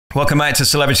Welcome back to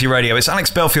Celebrity Radio. It's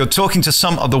Alex Belfield talking to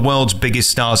some of the world's biggest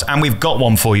stars, and we've got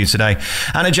one for you today.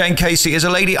 Anna Jane Casey is a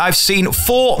lady I've seen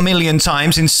 4 million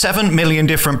times in 7 million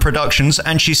different productions,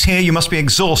 and she's here. You must be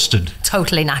exhausted.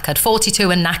 Totally knackered.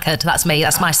 42 and knackered. That's me.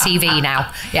 That's my CV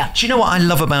now. Yeah. Do you know what I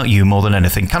love about you more than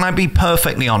anything? Can I be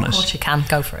perfectly honest? Of course you can.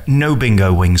 Go for it. No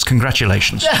bingo wings.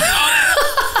 Congratulations.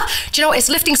 Do you know what? It's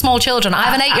lifting small children. I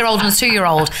have an 8-year-old and a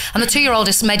 2-year-old, and the 2-year-old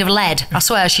is made of lead. I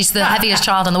swear, she's the heaviest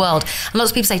child in the world. And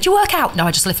lots of people say, do you work out? No,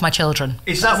 I just lift my children.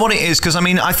 Is that what it is? Because, I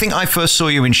mean, I think I first saw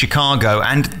you in Chicago,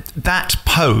 and that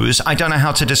pose, I don't know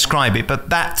how to describe it, but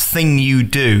that thing you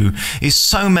do is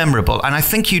so memorable, and I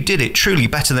think you did it truly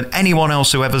better than anyone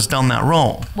else who ever's done that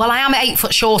role. Well, I am 8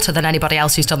 foot shorter than anybody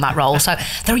else who's done that role, so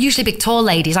they're usually big, tall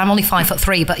ladies. I'm only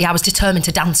 5'3", but yeah, I was determined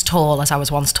to dance tall, as I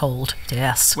was once told.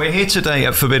 Yes. We're here today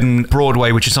at Forbidden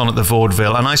Broadway, which is on at the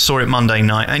Vaudeville, and I saw it Monday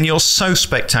night, and you're so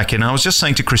spectacular. I was just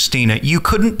saying to Christina, you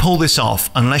couldn't pull this off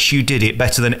unless you did it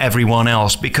better than everyone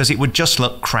else, because it would just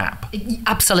look crap.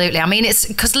 Absolutely. I mean, it's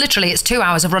because literally it's 2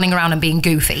 hours of running around and being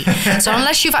goofy. So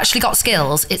unless you've actually got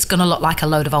skills, it's going to look like a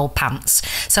load of old pants.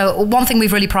 So one thing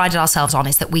we've really prided ourselves on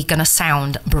is that we're going to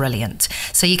sound brilliant.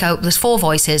 So you go, there's 4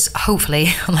 voices, hopefully,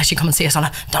 unless you come and see us on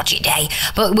a dodgy day,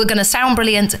 but we're going to sound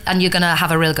brilliant and you're going to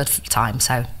have a real good time.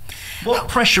 So what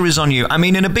pressure is on you? I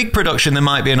mean, in a big production, there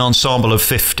might be an ensemble of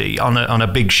 50 on a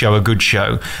big show, a good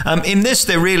show. In this,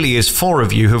 there really is 4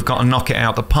 of you who've got to knock it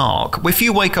out the park. If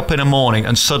you wake up in the morning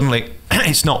and suddenly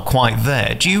it's not quite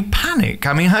there, do you panic?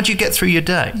 I mean, how do you get through your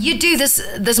day? You do.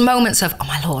 There's moments of, oh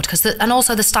my Lord, and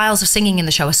also the styles of singing in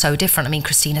the show are so different. I mean,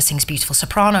 Christina sings beautiful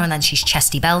soprano and then she's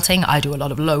chesty belting. I do a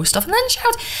lot of low stuff and then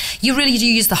shout. You really do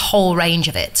use the whole range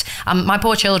of it. My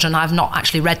poor children, I've not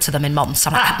actually read to them in months.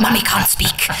 I'm like, Mummy can't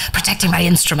speak, protecting my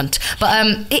instrument. But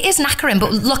it is knackering,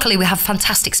 but luckily we have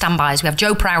fantastic standbys. We have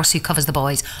Joe Prowse, who covers the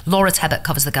boys, Laura Tebbett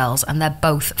covers the girls, and they're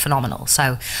both phenomenal.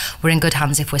 So we're in good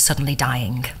hands if we're suddenly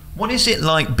dying. What is it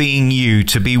like being you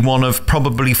to be one of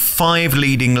probably 5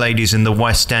 leading ladies in the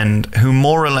West End who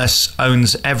more or less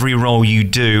owns every role you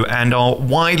do and are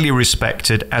widely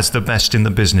respected as the best in the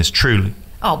business, truly?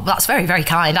 Oh, that's very, very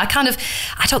kind. I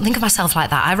don't think of myself like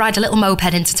that. I ride a little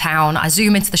moped into town. I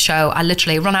zoom into the show. I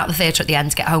literally run out the theatre at the end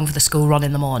to get home for the school run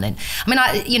in the morning.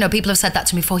 I mean, people have said that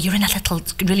to me before. You're in a little,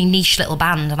 really niche little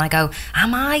band. And I go,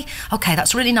 am I? Okay,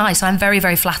 that's really nice. I'm very,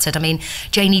 very flattered. I mean,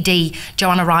 Janie D,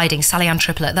 Joanna Riding, Sally Ann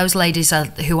Triplett, those ladies are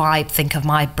who I think of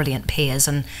my brilliant peers.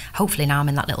 And hopefully now I'm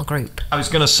in that little group. I was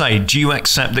going to say, do you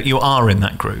accept that you are in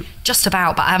that group? Just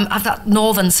about, but I've that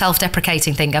northern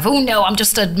self-deprecating thing of, oh no, I'm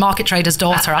just a market trader's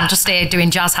daughter. I'm just here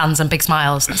doing jazz hands and big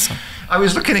smiles. I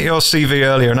was looking at your CV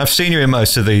earlier, and I've seen you in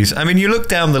most of these. I mean, you look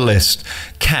down the list: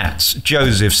 Cats,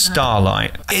 Joseph,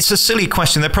 Starlight. It's a silly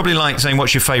question. They're probably like saying,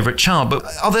 what's your favourite child? But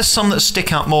are there some that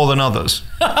stick out more than others?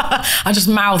 I just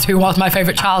mouthed who was my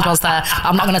favourite child was there.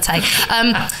 I'm not going to take.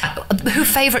 Who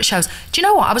favourite shows? Do you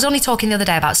know what? I was only talking the other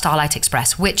day about Starlight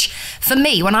Express, which for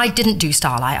me, when I didn't do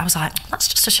Starlight, I was like, that's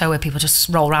just a show where people just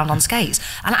roll around on skates.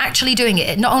 And actually doing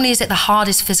it, not only is it the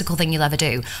hardest physical thing you'll ever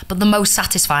do, but the most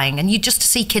satisfying. And you just to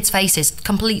see kids' faces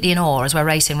completely in awe as we're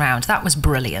racing around. That was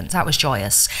brilliant. That was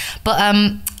joyous. But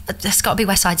it's got to be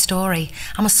West Side Story.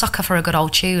 I'm a sucker for a good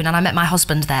old tune, and I met my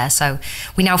husband there, so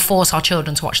we now force our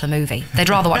children to watch the movie. They'd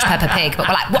rather watch Peppa Pig, but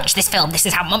we're like, watch this film. This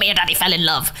is how Mummy and Daddy fell in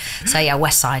love. So yeah,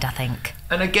 West Side, I think.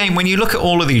 And again, when you look at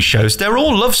all of these shows, they're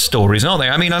all love stories, aren't they?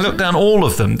 I mean, I look down all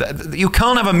of them. You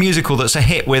can't have a musical that's a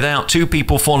hit without 2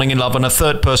 people falling in love and a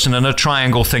third person and a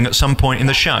triangle thing at some point in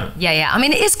the show. Yeah. I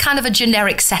mean, it is kind of a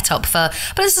generic setup but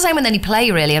it's the same with any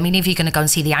play, really. I mean, if you're going to go and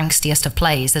see the angstiest of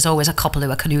plays, there's always a couple who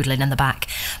are canoodling in the back.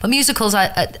 But musicals,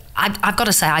 I've got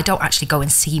to say, I don't actually go and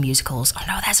see musicals. Oh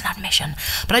no, there's an admission.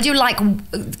 But I do like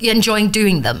enjoying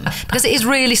doing them because it is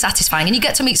really satisfying and you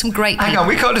get to meet some great people. Hang on,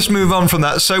 we can't just move on from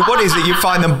that. So what is it? You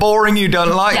find them boring, you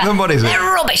don't like them? What is it? They're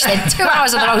rubbish. They're 2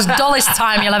 hours of the most dullest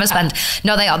time you'll ever spend.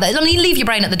 No, they are. I mean, you leave your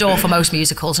brain at the door for most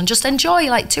musicals and just enjoy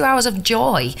like 2 hours of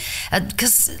joy.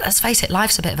 Because let's face it,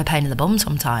 life's a bit of a pain in the bum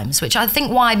sometimes, which I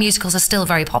think why musicals are still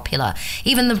very popular.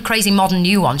 Even the crazy modern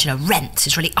new ones, Rent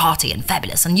is really arty and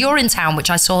fabulous. And You're in Town,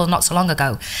 which I saw not so long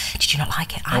ago. Did you not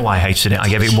like it? I hated it. I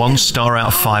gave it 1 star out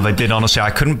of 5. I did, honestly. I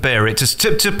couldn't bear it.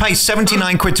 To pay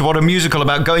 79 quid to watch a musical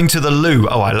about going to the loo.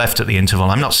 Oh, I left at the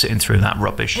interval. I'm not sitting through that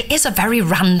rubbish. It is a very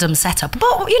random setup,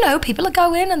 but people are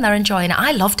going and they're enjoying it.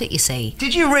 I loved it, you see.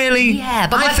 Did you really? Yeah,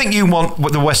 but I think you want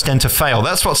the West End to fail.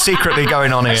 That's what's secretly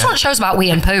going on here. That's what shows about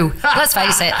wee and poo. Let's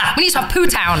face it. We need to have Poo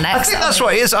Town next. I think that's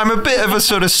what it is. I'm a bit of a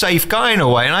sort of safe guy in a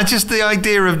way, and the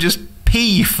idea of just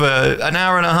pee for an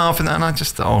hour and a half and I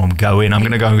just thought, I'm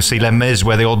going to go and see Les Mis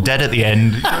where they're all dead at the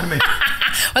end. You know what I mean?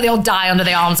 Where they all die under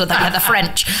the arms of the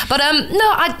French. But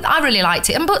no, I really liked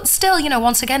it. But still, you know,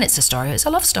 once again, it's a story. It's a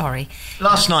love story.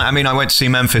 Last night, I mean, I went to see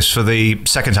Memphis for the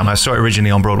second time. I saw it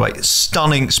originally on Broadway.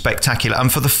 Stunning, spectacular.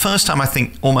 And for the first time, I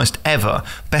think, almost ever,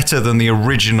 better than the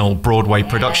original Broadway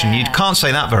production. You can't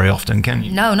say that very often, can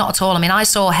you? No, not at all. I mean, I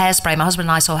saw Hairspray. My husband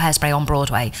and I saw Hairspray on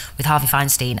Broadway with Harvey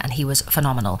Feinstein, and he was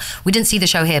phenomenal. We didn't see the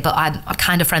show here, but I'm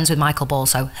kind of friends with Michael Ball,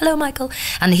 so hello, Michael.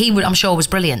 And he, I'm sure, was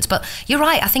brilliant. But you're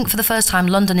right. I think for the first time,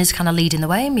 London is kind of leading the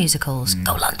way in musicals.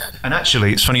 Go London. And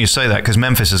actually, it's funny you say that, because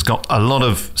Memphis has got a lot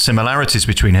of similarities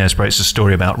between Hairspray. It's a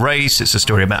story about race. It's a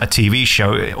story about a TV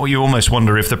show. Or you almost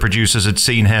wonder if the producers had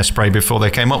seen Hairspray before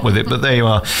they came up with it. But there you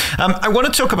are. I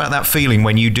want to talk about that feeling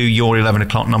when you do your 11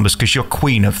 o'clock numbers, because you're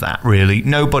queen of that, really.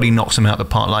 Nobody knocks them out the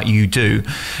park like you do.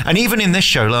 And even in this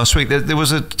show last week, there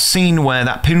was a scene where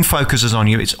that pin focuses on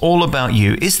you. It's all about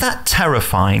you. Is that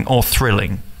terrifying or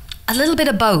thrilling? A little bit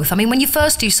of both. I mean, when you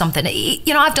first do something,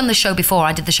 you know, I've done the show before.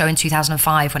 I did the show in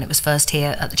 2005 when it was first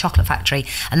here at the Chocolate Factory,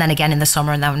 and then again in the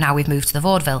summer, and then now we've moved to the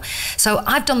Vaudeville. So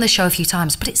I've done this show a few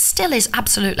times, but it still is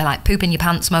absolutely like poop in your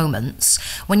pants moments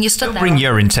when you stood there. Bring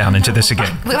Urinetown into this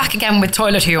again. We're back again with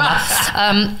toilet humour.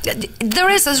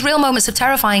 There's real moments of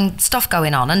terrifying stuff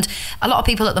going on, and a lot of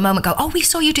people at the moment go, "Oh, we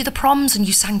saw you do the proms and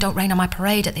you sang 'Don't Rain on My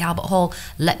Parade' at the Albert Hall."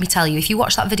 Let me tell you, if you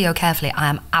watch that video carefully,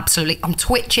 I'm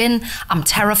twitching, I'm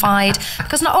terrified.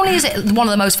 Because not only is it one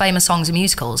of the most famous songs in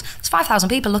musicals, there's 5,000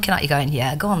 people looking at you going,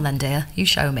 yeah, go on then, dear, you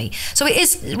show me. So it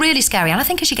is really scary. And I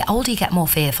think as you get older, you get more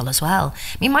fearful as well.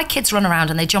 I mean, my kids run around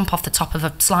and they jump off the top of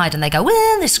a slide and they go,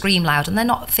 well, they scream loud and they're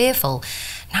not fearful.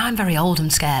 Now I'm very old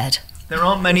and scared. There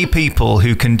aren't many people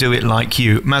who can do it like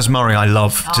you. Maz Murray, I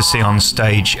love to see on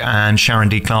stage, and Sharon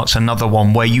D. Clark's another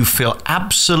one where you feel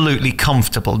absolutely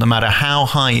comfortable. No matter how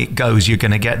high it goes, you're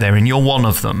going to get there, and you're one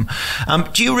of them.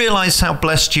 Do you realise how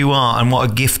blessed you are and what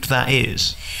a gift that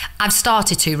is? I've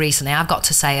started to recently, I've got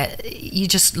to say it. You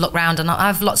just look round, and I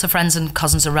have lots of friends and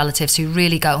cousins and relatives who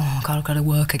really go, oh God, I've got to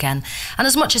work again. And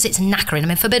as much as it's knackering, I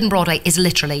mean, Forbidden Broadway is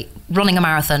literally running a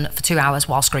marathon for 2 hours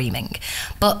while screaming.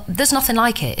 But there's nothing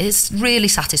like it. It's really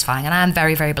satisfying, and I am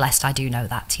very, very blessed. I do know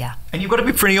that, yeah. And you've got to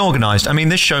be pretty organised. I mean,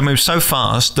 this show moves so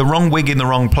fast, the wrong wig in the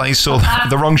wrong place or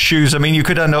the wrong shoes. I mean, you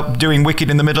could end up doing Wicked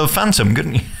in the middle of Phantom,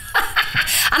 couldn't you?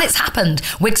 And it's happened.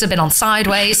 Wigs have been on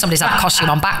sideways, somebody's had a costume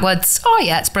on backwards. Oh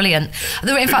yeah, it's brilliant.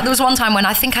 In fact, there was one time when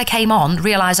I think I came on,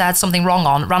 realised I had something wrong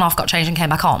on, ran off, got changed and came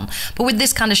back on. But with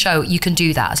this kind of show, you can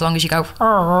do that. As long as you go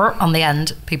on the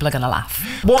end, people are going to laugh.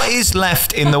 What is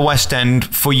left in the West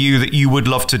End for you that you would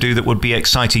love to do that would be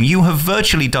exciting? You have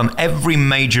virtually done every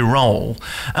major role.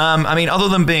 I mean, other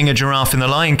than being a giraffe in The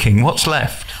Lion King, what's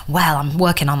left? Well, I'm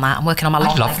working on that. I'm working on my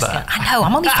long legs. That. I know,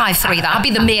 I'm only 5'3". That'd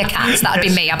be the meerkats. That'd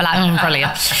be me. I'd be like,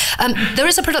 brilliant. There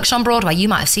is a production on Broadway, you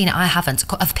might have seen it, I haven't,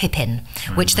 of Pippin,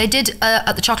 which they did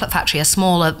at the Chocolate Factory, a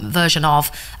smaller version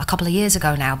of a couple of years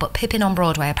ago now, but Pippin on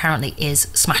Broadway apparently is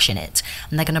smashing it.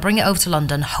 And they're going to bring it over to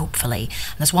London, hopefully.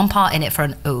 And there's one part in it for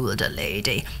an older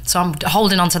lady. So I'm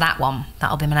holding on to that one.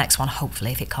 That'll be my next one,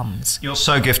 hopefully, if it comes. You're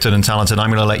so gifted and talented. I'm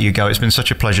going to let you go. It's been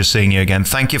such a pleasure seeing you again.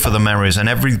 Thank you for the memories and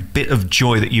every bit of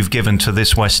joy that you've given to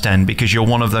this West End, because you're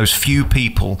one of those few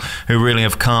people who really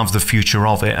have carved the future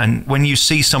of it. And when you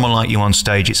see someone like you on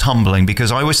stage, it's humbling,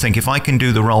 because I always think if I can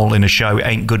do the role in a show, it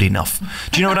ain't good enough.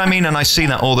 Do you know what I mean? And I see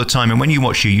that all the time. And when you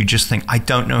watch you just think, I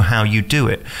don't know how you do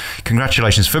it.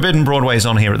 Congratulations. Forbidden Broadway is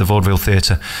on here at the Vaudeville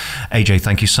Theatre. AJ,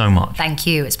 thank you so much. Thank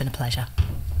you. It's been a pleasure.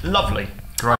 Lovely.